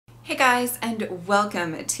Hey guys, and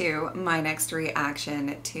welcome to my next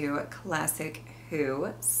reaction to Classic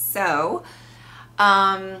Who. So,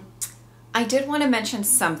 I did want to mention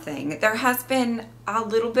something. There has been a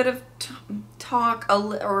little bit of talk,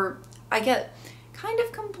 or I get kind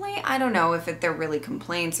of complaint. I don't know if they're really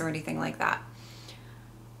complaints or anything like that.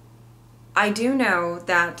 I do know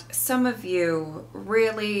that some of you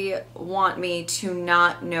really want me to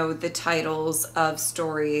not know the titles of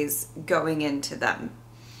stories going into them.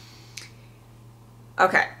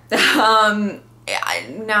 Okay.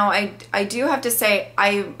 Now I do have to say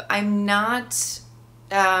I'm not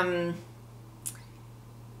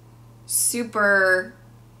super,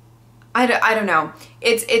 I don't know.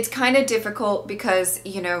 It's kind of difficult because,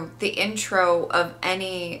 you know, the intro of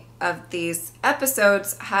any of these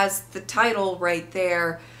episodes has the title right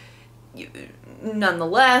there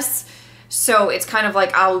nonetheless. So it's kind of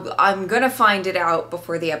like I'm going to find it out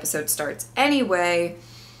before the episode starts anyway.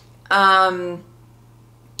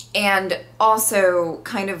 And also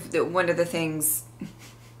kind of one of the things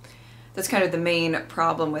that's kind of the main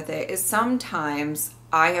problem with it is sometimes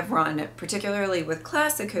I have run, particularly with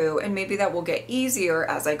Classic Who, and maybe that will get easier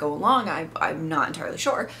as I go along, I'm not entirely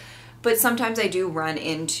sure, but sometimes I do run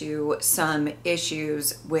into some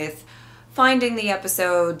issues with finding the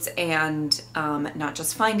episodes and not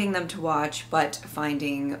just finding them to watch, but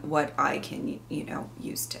finding what I can, you know,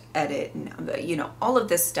 use to edit and, you know, all of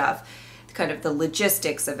this stuff, kind of the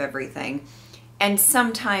logistics of everything. And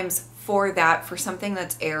sometimes for something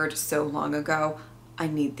that's aired so long ago, I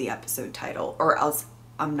need the episode title or else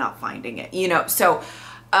I'm not finding it, you know. So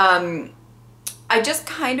I just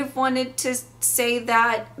kind of wanted to say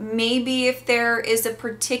that maybe if there is a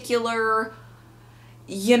particular,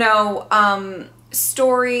 you know,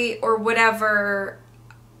 story or whatever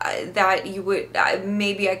that you would,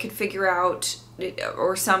 maybe I could figure out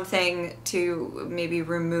or something to maybe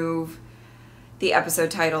remove the episode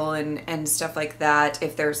title and stuff like that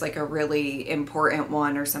if there's like a really important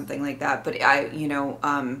one or something like that. But I don't know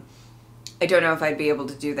if I'd be able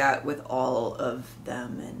to do that with all of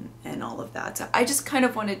them and all of that. So I just kind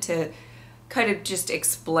of wanted to kind of just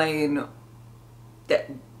explain that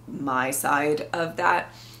my side of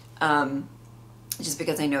that, just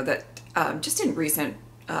because I know that just in recent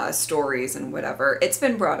stories and whatever, it's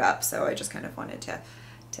been brought up. So I just kind of wanted to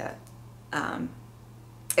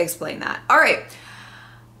explain that. All right,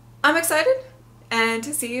 I'm excited and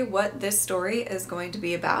to see what this story is going to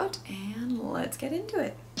be about, and let's get into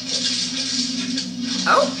it.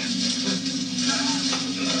 Oh.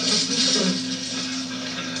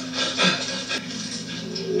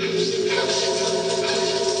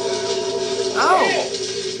 Oh.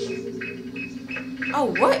 Oh,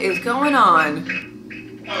 what is going on?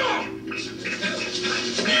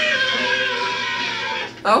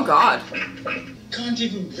 Oh God. Can't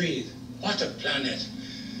even breathe. What a planet.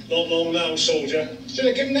 Not long now, soldier. Should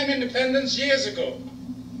have given them independence years ago.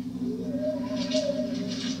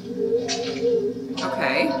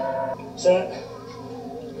 Okay. Sir,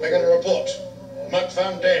 I got a report. Mutt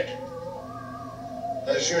found dead.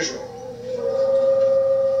 As usual.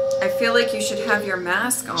 I feel like you should have your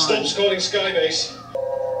mask on. Stop calling Skybase.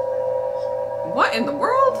 What in the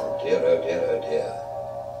world? Oh dear, oh dear, oh dear.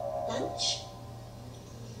 Lunch?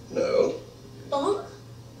 No. Bomb?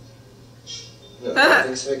 No,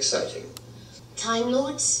 nothing so exciting. Time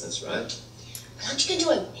Lords? That's right. Aren't you going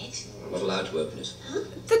to open it? I'm not allowed to open it. Huh?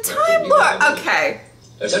 The Time Lord. Okay.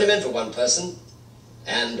 It's only meant for one person,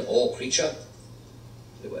 and or creature.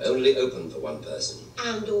 It will only open for one person.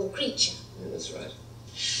 And or creature? Yeah, that's right.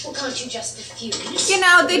 Well, can't you just refuse? You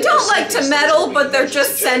know, they don't like to meddle, but they're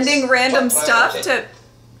just sending random stuff to...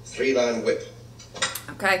 3-line whip.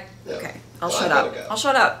 Okay, No. okay. I'll Well, shut I up. gotta go. I'll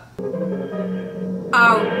shut up.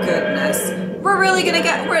 Oh, goodness. We're really gonna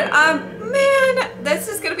get rid... man, this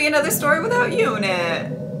is gonna be another story without you in it.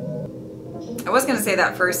 I was gonna say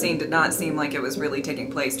that first scene did not seem like it was really taking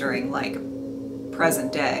place during, like,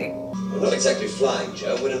 present day. We're not exactly flying,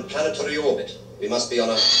 Joe. We're in planetary orbit. We must be on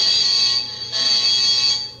a...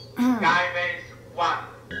 Skybase 1.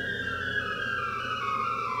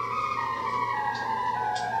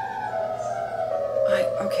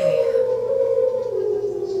 Okay.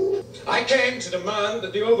 I came to demand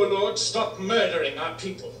that the Overlord stop murdering our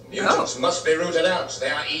people. Mutants must be rooted out. They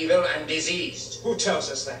are evil and diseased. Who tells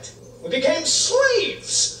us that? We became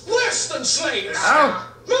slaves! Worse than slaves! Oh.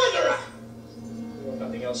 Murderer! You have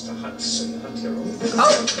nothing else to hunt, so you hunt your own.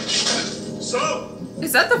 Oh! So,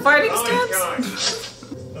 Is that the fighting our stance? kind.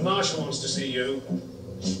 The Marshal wants to see you.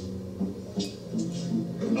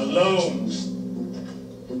 Alone.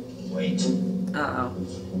 Wait. Uh-oh.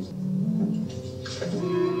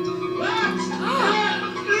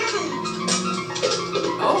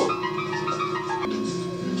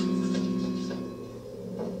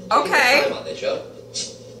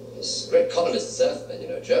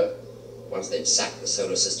 Once they'd sacked the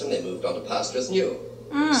solar system, they moved on to pastures new.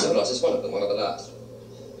 Solos is one of them, one of the last.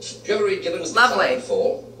 Did you ever read Gibbon's Lovely. Decline and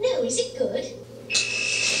Fall? No, is it good?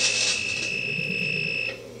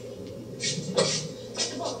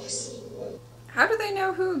 The box. How do they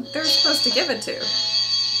know who they're supposed to give it to?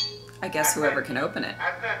 I guess whoever can open it.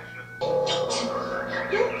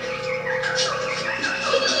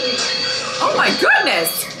 Oh my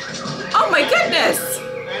goodness! Oh my goodness!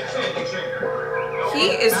 He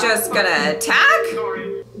is just gonna attack?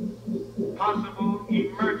 Possible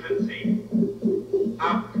emergency.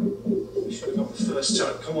 Out. We should have gone first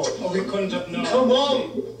time. Come on. Oh, we couldn't have known. Come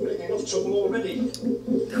on! We're in enough trouble already.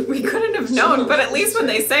 We couldn't have known, but at least when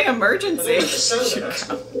they say emergency.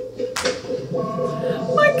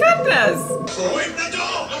 My goodness! Open the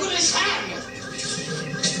door! Look at his hand!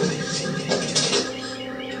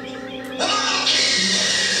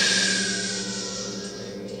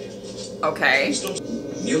 Okay.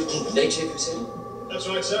 Mutant native, you said? That's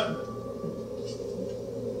right, sir.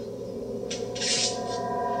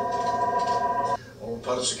 All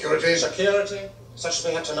part of security. Security, such as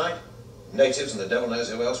we had tonight. Natives and the devil knows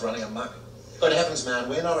who else running amok. Good heavens, man,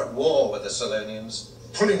 we're not at war with the Solonians.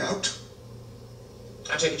 Pulling out.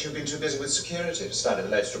 I take it you've been too busy with security to study the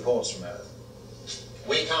latest reports from Earth.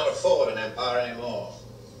 We can't afford an empire anymore.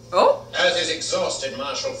 Oh? Earth is exhausted,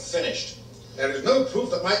 Marshal, finished. There is no proof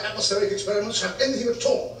that my atmospheric experiments have anything at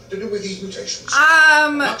all to do with these mutations.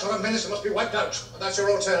 Not our menace must be wiped out. That's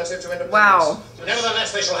your alternative to independence. Wow.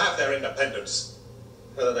 Nevertheless, they shall have their independence,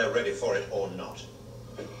 whether they're ready for it or not.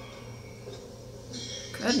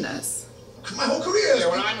 Goodness. My whole career. Yeah,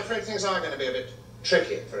 well, I'm afraid things are going to be a bit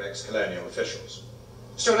tricky for ex-colonial officials.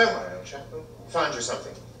 Still, don't worry, old chap. We'll find you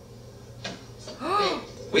something.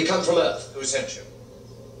 We come from Earth. Who sent you?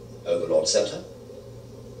 Overlord Center?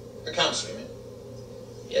 The council, you mean?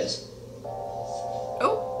 Yes.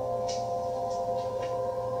 Oh.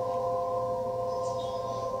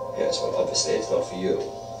 Yes, well, obviously it's not for you.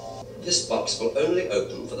 This box will only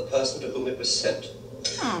open for the person to whom it was sent.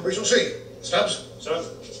 We shall see. Stubbs? Sir?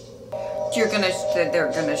 They're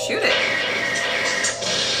gonna shoot it.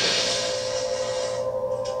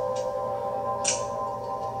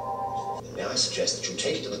 May I suggest that you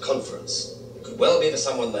take it to the conference? It could well be for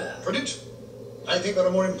someone there. Put it. I think there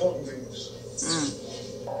are more important things.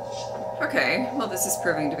 Okay, well this is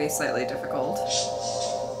proving to be slightly difficult.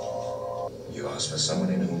 You asked for someone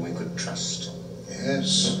in whom we could trust.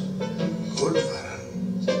 Yes. Good,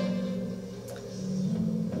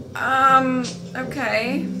 Baron.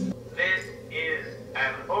 Okay. This is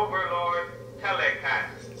an Overlord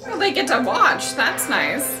telecast. Well, they get to watch. That's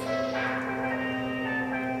nice.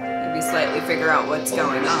 Maybe slightly figure out what's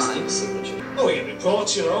going on. Signature. Oh, we get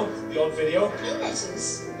reports, you know, the odd video. No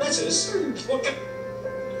letters. Letters? What can...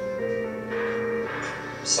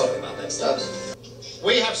 Sorry about that, Stubbs.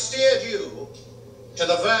 We have steered you to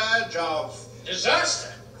the verge of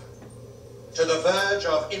disaster, to the verge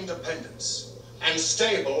of independence and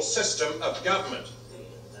stable system of government.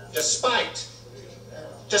 Despite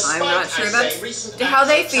I'm not sure I that's say, recent how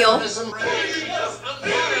they acts of feel. terrorism,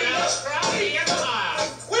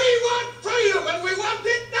 we want freedom and we want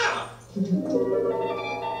it now.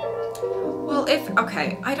 Well,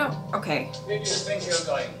 okay, okay. Where do you think you're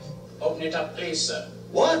going? Open it up, please, sir.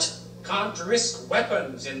 What? Can't risk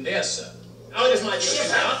weapons in there, sir. Oh, it is my duty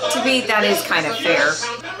now. To me, that is kind of fair. If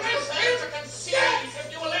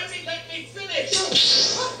you will only let me finish.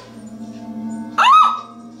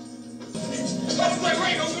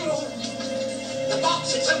 Wait, the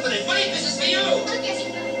box is opening. Wait, this is for you. I'm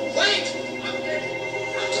getting them. Wait.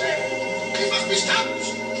 You must be stopped.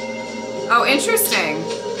 Oh, interesting.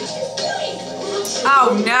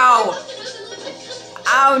 Oh no!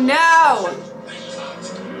 Oh no!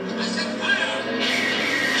 I said fire.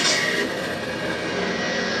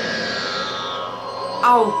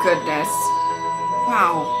 Oh goodness.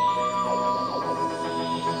 Wow.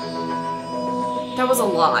 That was a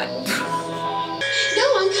lot. No,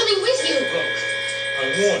 I'm coming with you. Look, I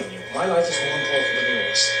warn you, my life is more important than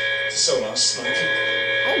yours. So last night,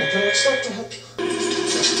 I cannot stop to help you.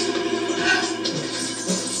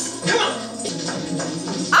 Come on!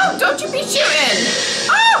 Oh, don't you be shooting!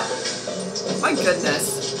 Oh! My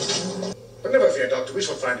goodness. But never fear, Doctor. We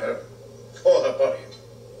shall find her. Or her body.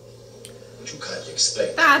 Would you kindly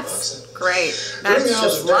explain? That's Markson? great. During That's the hours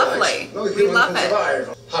just of daylight, lovely. no We human love can it. survive.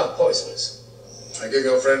 How poisonous? I give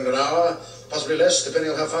your friend an hour, possibly less,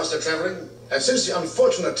 depending on how fast they're traveling. And since the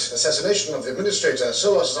unfortunate assassination of the administrator,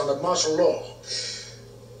 Solos is under martial law.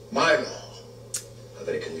 My law. How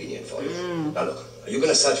very convenient for you. Now look, are you going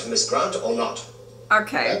to search for Miss Grant or not?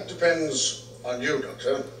 Okay. That depends on you,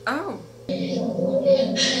 Doctor. Oh.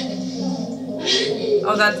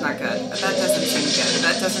 Oh, that's not good. That doesn't seem good.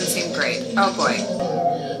 That doesn't seem great. Oh boy.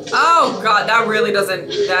 Oh god, that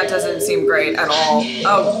doesn't seem great at all.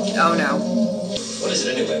 Oh no. What is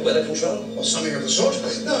it anyway? Weather control? Or something of the sort?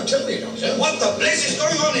 No, tell me, Doctor. What the blazes is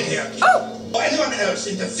going on in here? Oh! Or anyone else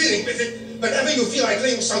interfering with it whenever you feel like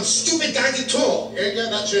playing some stupid guided tour? Jaeger,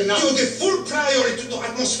 that's enough. You give full priority to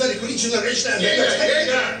atmospheric regeneration and...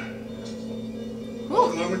 Jaeger!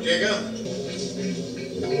 Hold a moment, Jaeger.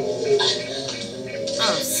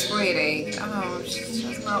 Oh, sweetie. Oh, she's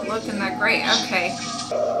just not looking that great. Okay.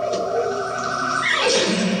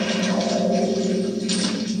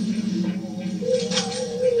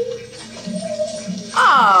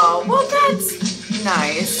 Oh, well that's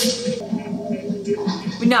nice.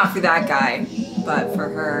 Not for that guy, but for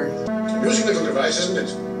her. Amusing little device, isn't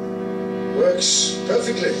it? Works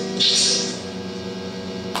perfectly.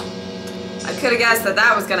 I could have guessed that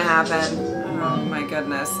that was gonna happen. Oh my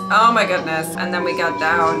goodness. Oh my goodness. And then we got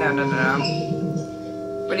that. Oh no, no, no, no.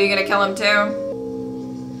 What are you gonna kill him too?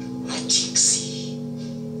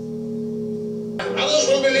 Others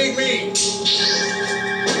will believe me.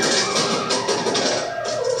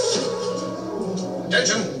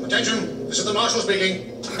 Attention, attention. This is the Marshal speaking.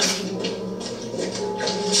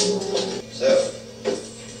 So,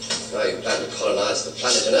 now you plan to colonize the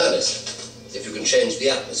planet in earnest. If you can change the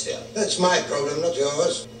atmosphere. That's my problem, not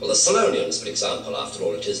yours. Well, the Solonians, for example, after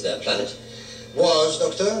all, it is their planet. Was,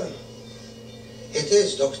 Doctor? It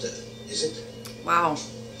is, Doctor, is it? Wow.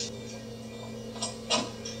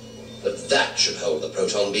 But that should hold the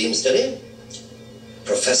proton beam steady.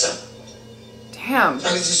 Professor? Damn. And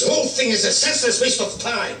this whole thing is a senseless waste of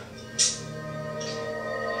time.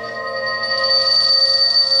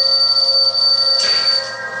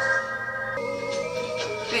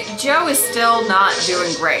 But Joe is still not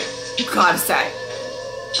doing great. Gotta say.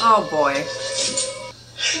 Oh boy.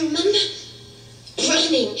 I remember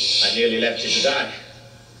running. I nearly left you to die.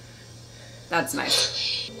 That's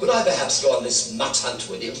nice. Could I perhaps go on this mutt hunt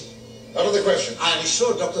with you? Out of the question. I'm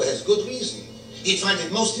sure Doctor has good reason. He'd find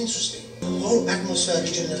it most interesting. Whole atmosphere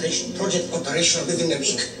regeneration project operational within a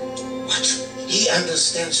week. What? He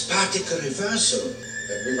understands particle reversal.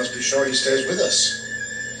 Then we must be sure he stays with us.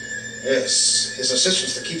 Yes, his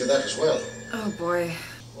assistant's the key to that as well. Oh boy.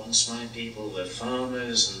 Once my people were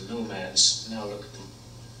farmers and nomads. Now look at them.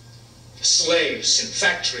 Slaves in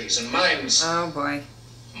factories and mines. Oh boy.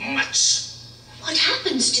 Mutts. What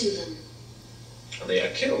happens to them? Well, they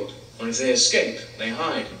are killed. Or if they escape, they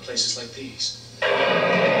hide in places like these.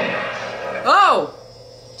 Oh!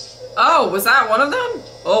 Oh, was that one of them?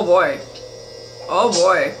 Oh boy. Oh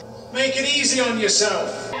boy. Make it easy on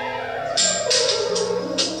yourself.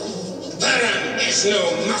 Baron is no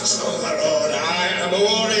much overlord. I am a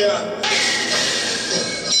warrior.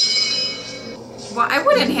 Well, I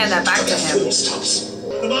wouldn't hand that back to him. Stops.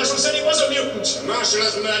 The Marshal said he was a mutant. The Marshal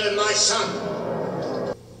has murdered my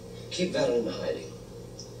son. Keep Baron in hiding.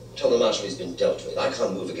 Tell the Marshal he's been dealt with. I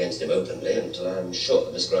can't move against him openly until I'm sure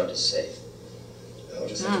that Miss Grant is safe. I'll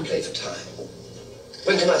just have to play for time.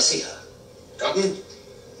 When can I see her? Cotton?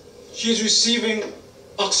 She's receiving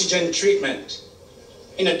oxygen treatment.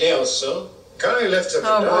 In a day or so. Connie left her for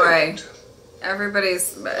Oh boy. died.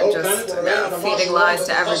 Everybody's Whole just planet will remain under feeding martial lies law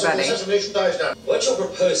to until possible everybody. assassination dies down. What you're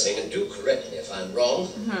proposing, and do correct me if I'm wrong,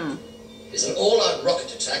 is an all-out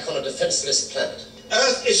rocket attack on a defenseless planet.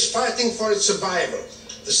 Earth is fighting for its survival.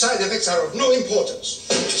 The side effects are of no importance.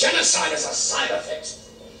 Genocide is a side effect.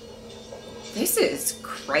 This is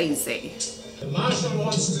crazy. The Marshal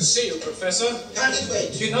wants to see you, Professor. Can't it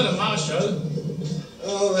wait? You're not a Marshal.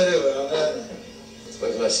 Oh, very well.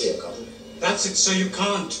 When can I see her, Cotton? That's it, so you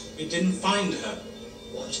can't. We didn't find her.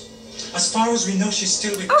 What? As far as we know, she's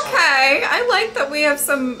still with Okay, I like that we have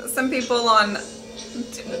some people on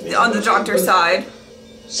the doctor's side.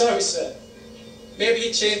 Sorry, sir. Maybe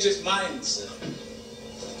he changed his mind, sir.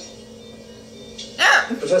 Ah.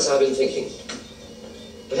 Professor, I've been thinking.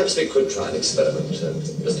 Perhaps we could try an experiment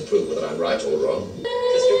just to prove whether I'm right or wrong.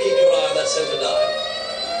 Just do keep your eye on that center dial.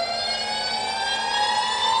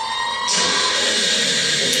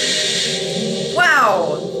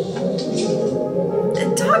 Wow. The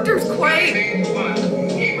doctor's quite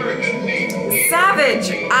savage.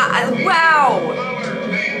 Wow.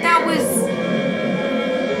 That was...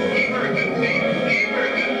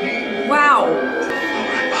 Wow.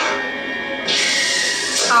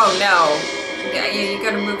 Oh no. Yeah, you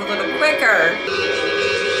gotta move a little quicker.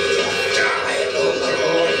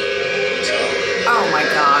 Oh my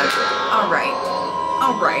god. Alright.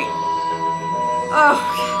 Alright.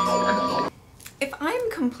 Oh. If I'm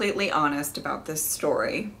completely honest about this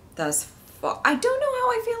story thus far, I don't know how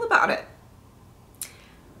I feel about it.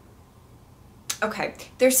 Okay,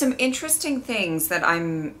 there's some interesting things that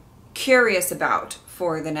I'm curious about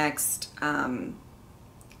for the next,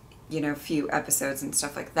 few episodes and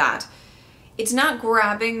stuff like that. It's not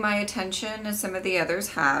grabbing my attention as some of the others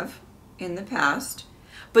have in the past,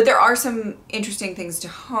 but there are some interesting things to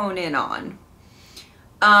hone in on.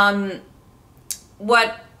 When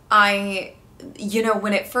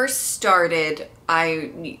it first started,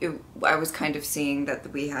 I was kind of seeing that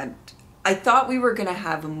I thought we were going to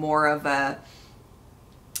have more of a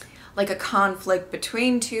conflict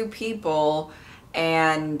between two people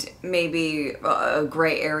and maybe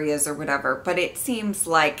gray areas or whatever, but it seems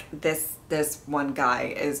like this one guy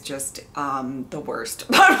is just the worst.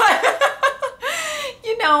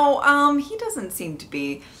 He doesn't seem to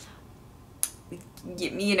be,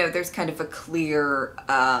 there's kind of a clear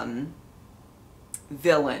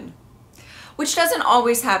villain, which doesn't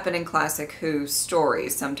always happen in classic Who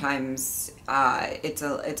stories. Sometimes it's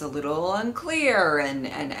a little unclear and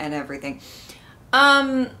everything.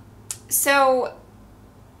 So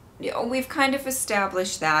we've kind of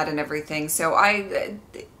established that and everything. So I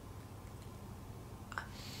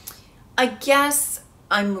guess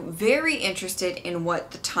I'm very interested in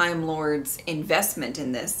what the Time Lord's investment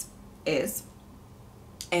in this is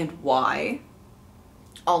and why.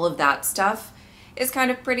 All of that stuff is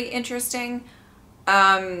kind of pretty interesting.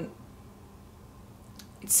 So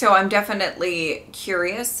I'm definitely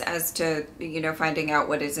curious as to, finding out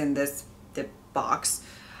what is in the box,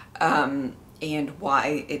 and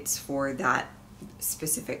why it's for that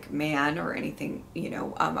specific man or anything,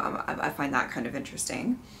 I find that kind of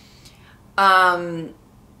interesting. I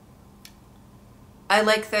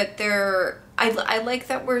like that I like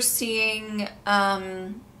that we're seeing,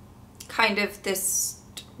 kind of this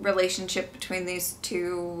relationship between these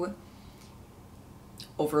two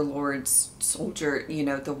overlords, soldier,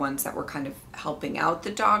 the ones that were kind of helping out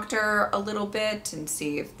the Doctor a little bit, and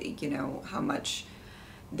see if how much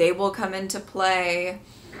they will come into play.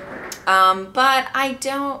 But I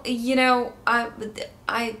don't,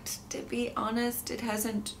 I to be honest, it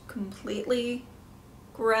hasn't completely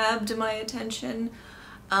grabbed my attention,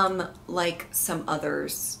 like some other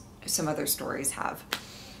stories have.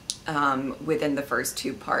 Within the first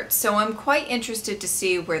two parts. So I'm quite interested to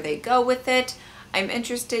see where they go with it. I'm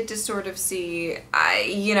interested to sort of see,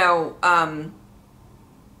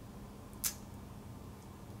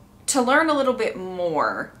 to learn a little bit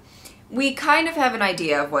more. We kind of have an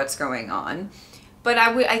idea of what's going on, but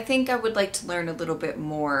I think I would like to learn a little bit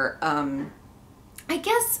more, I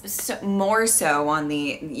guess more so on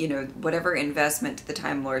the, whatever investment the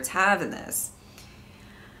Time Lords have in this.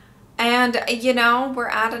 And, we're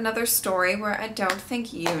at another story where I don't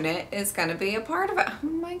think Unit is going to be a part of it. Oh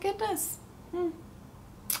my goodness.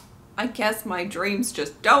 I guess my dreams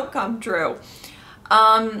just don't come true.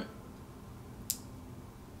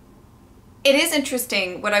 It is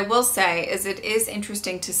interesting. What I will say is it is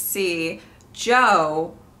interesting to see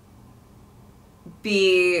Jo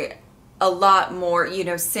be a lot more,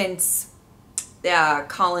 since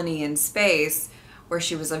Colony in Space, where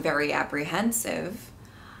she was a very apprehensive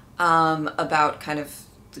about kind of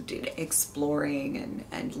exploring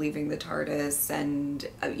and leaving the TARDIS and,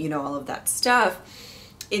 all of that stuff.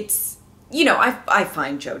 It's, I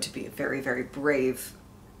find Jo to be a very, very brave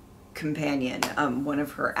companion, one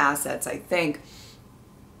of her assets, I think.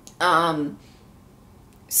 But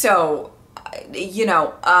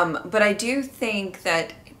I do think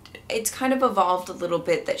that it's kind of evolved a little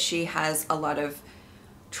bit, that she has a lot of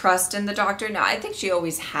trust in the Doctor. Now, I think she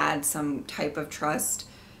always had some type of trust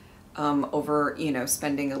over,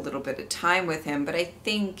 spending a little bit of time with him. But I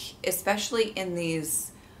think, especially in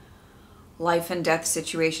these life and death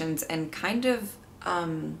situations and kind of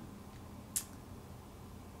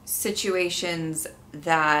situations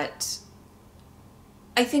that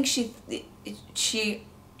I think she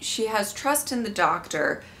has trust in the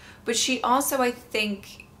Doctor, but she also, I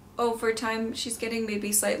think, over time, she's getting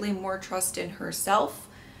maybe slightly more trust in herself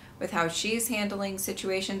with how she's handling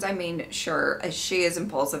situations. I mean, sure, she is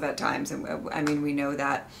impulsive at times, and I mean, we know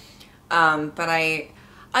that. But I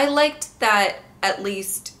liked that, at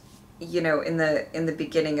least, in the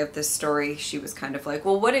beginning of this story, she was kind of like,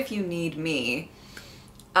 well, what if you need me?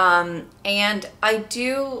 And I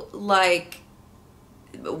do like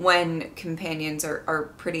when companions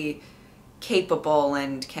are pretty capable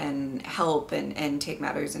and can help and take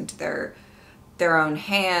matters into their own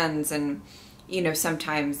hands. And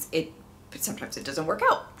sometimes it doesn't work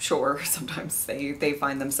out. Sure, sometimes they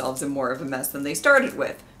find themselves in more of a mess than they started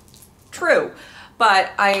with. True.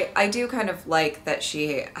 But I do kind of like that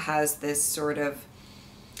she has this sort of,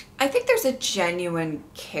 I think there's a genuine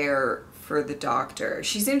care for the Doctor.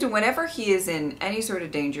 She seems to, whenever he is in any sort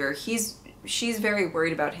of danger, she's very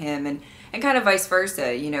worried about him, and kind of vice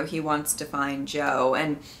versa. You know, he wants to find Joe,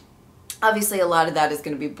 and obviously a lot of that is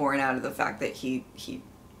going to be born out of the fact that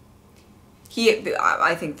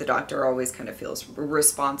I think the Doctor always kind of feels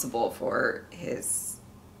responsible for his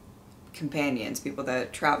companions, people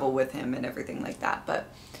that travel with him and everything like that. But,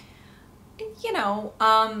 you know,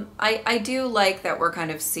 I do like that we're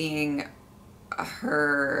kind of seeing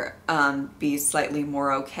her be slightly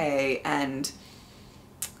more okay and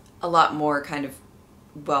a lot more kind of,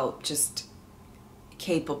 well, just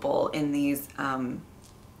capable in these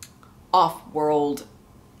off-world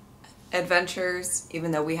adventures,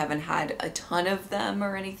 even though we haven't had a ton of them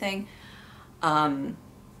or anything, and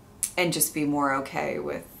just be more okay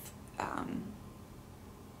with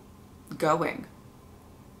going.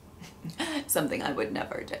 Something I would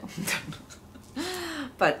never do.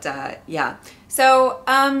 But yeah, so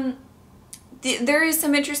there is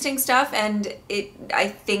some interesting stuff, and I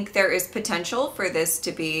think there is potential for this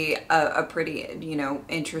to be a pretty, you know,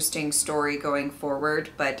 interesting story going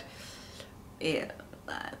forward. But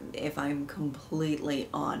if I'm completely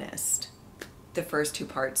honest, the first two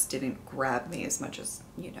parts didn't grab me as much as,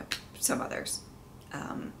 you know, some others,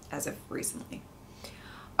 as of recently.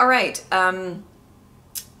 All right.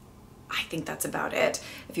 I think that's about it.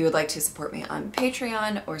 If you would like to support me on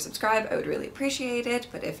Patreon or subscribe, I would really appreciate it.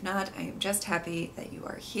 But if not, I am just happy that you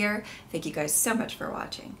are here. Thank you guys so much for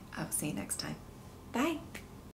watching. I will see you next time. Bye.